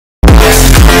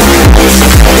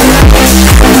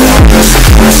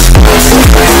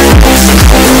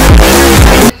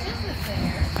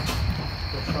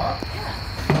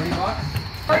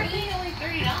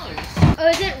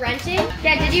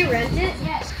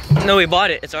No, we bought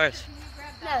it. It's ours.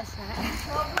 No, it's not.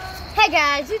 Hey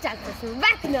guys, Moo-Tastic. We're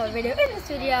back with another video. In this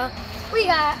video, we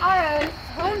got our own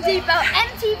Home Depot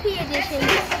MTP edition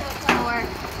tour,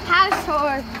 house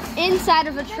tour inside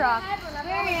of a truck.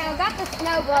 There you go, got the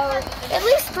snowblower, at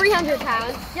least 300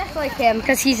 pounds, just like him,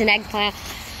 because he's an eggplant.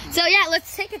 So yeah,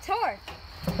 let's take a tour.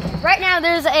 Right now,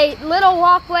 there's a little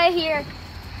walkway here,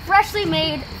 freshly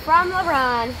made from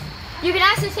LeBron. You can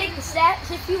also take the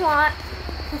steps if you want.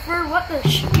 Prefer what the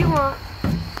you want.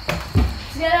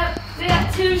 We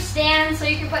got two stands so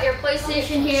you can put your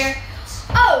PlayStation here.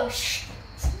 Oh,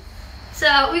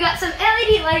 so we got some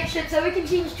LED light strips so we can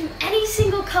change to any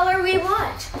single color we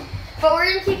want. But we're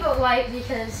gonna keep it white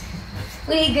because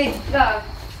we need good,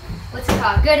 what's it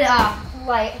called? Good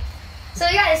light. So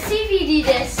you got a CVD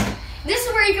disc. This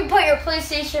is where you can put your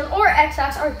PlayStation or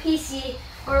Xbox or PC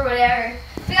or whatever.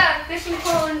 We got a fishing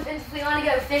pole, and if we want to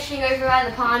go fishing over by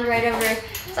the pond right over,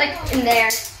 it's like in there,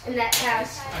 in that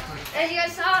house. As you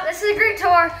guys saw, this is a great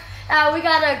tour. We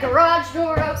got a garage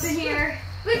door open here.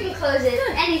 We can close it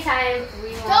anytime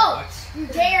we want.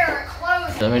 Don't dare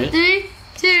close it. 3,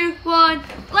 2, 1,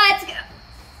 let's go.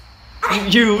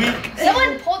 You weak.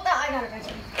 Someone pulled that. I got it right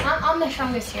there. I'm the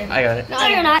strongest here. I got it. No,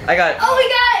 you're not. I got it. Oh, we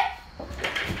got it.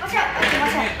 Watch out. Okay,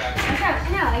 watch out. Watch out. I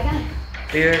know, I got it.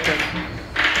 Here.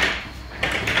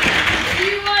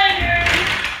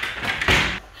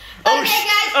 Okay,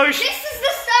 guys, this is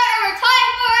the start of our Toy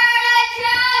for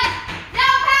Electron. No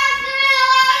passenger in the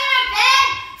Logan bed.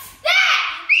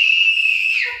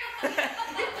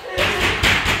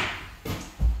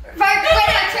 Parker, wait,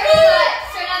 no, turn on the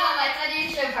lights. Turn on the lights. I need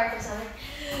to show Parker something.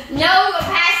 No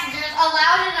passengers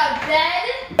allowed in a bed.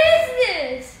 What is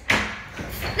this?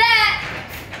 That.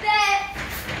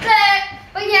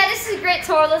 But yeah, this is a great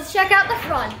tour. Let's check out the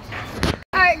front.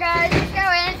 All right, guys, let's go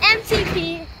in.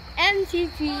 MTP.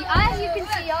 As you can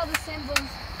see, all the symbols.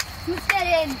 Let's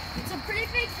get in. It's a pretty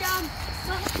big jump.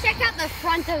 So let's check out the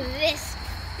front of this.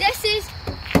 This is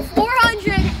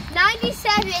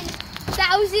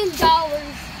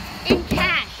 $497,000 in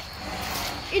cash.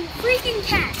 In freaking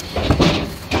cash.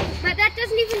 But that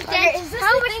doesn't even dent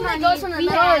how much money goes on the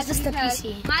middle, or is this the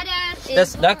PC? My dad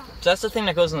is That's the thing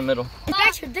that goes in the middle.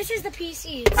 Baxter, this is the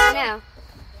PC. It's now.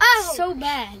 Oh, so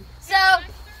bad. So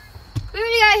we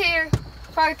already got here.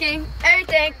 Parking,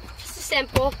 everything, just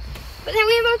simple. But then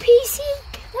we have our PC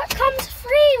that comes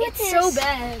free with this. It's so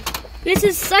bad. This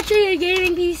is such a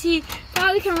gaming PC.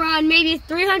 Probably can run maybe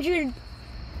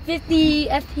 350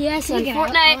 FPS on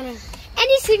Fortnite.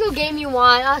 Any single game you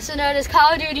want, also known as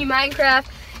Call of Duty, Minecraft.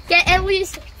 Get at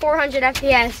least 400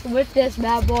 FPS with this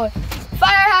bad boy.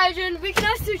 Fire hydrant. We can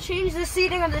also change the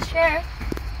seating of the chair,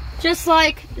 just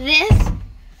like this.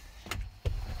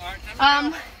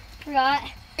 Forgot.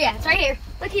 Yeah, it's right here.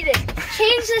 Look at this.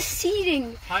 Change the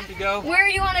seating. Time to go. Where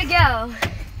you want to go.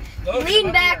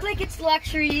 Lean back like it's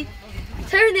luxury.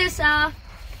 Turn this off.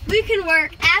 We can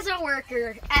work as a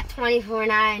worker at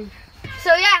 24/9.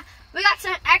 So yeah, we got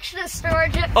some extra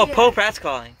storage up Oh, here. Poe Pratt's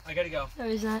calling. I gotta go. Where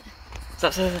is that?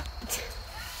 Stop. So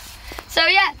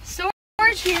yeah,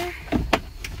 storage here.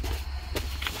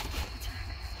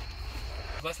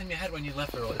 Last time you had when you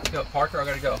left early. Let's go. Parker, I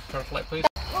gotta go. Turn off light, please.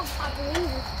 Oh, I believe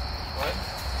it. What?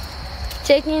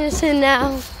 Taking this in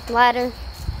now. Ladder.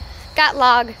 Got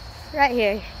log right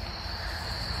here.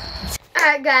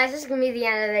 Alright guys, this is going to be the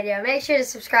end of the video. Make sure to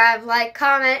subscribe, like,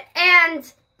 comment,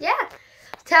 and yeah,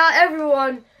 tell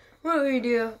everyone what we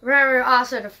do. Remember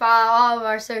also to follow all of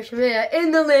our social media in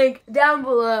the link down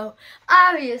below,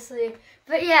 obviously.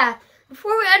 But yeah,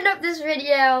 before we end up this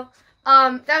video,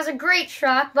 that was a great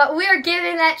truck, but we are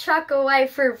giving that truck away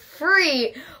for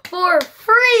free.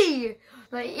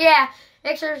 But yeah,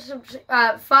 make sure to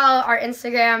follow our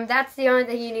Instagram. That's the only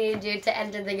thing you need to do to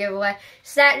enter the giveaway.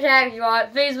 Snapchat if you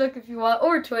want, Facebook if you want,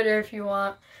 or Twitter if you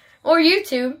want, or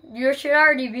YouTube. You should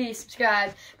already be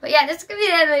subscribed. But yeah, this is going to be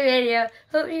the end of the video.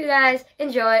 Hope you guys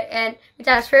enjoy. And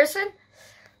Moo-Tastic person,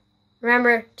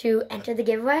 remember to enter the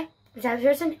giveaway. Moo-Tastic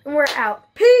person, and we're out.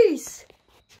 Peace!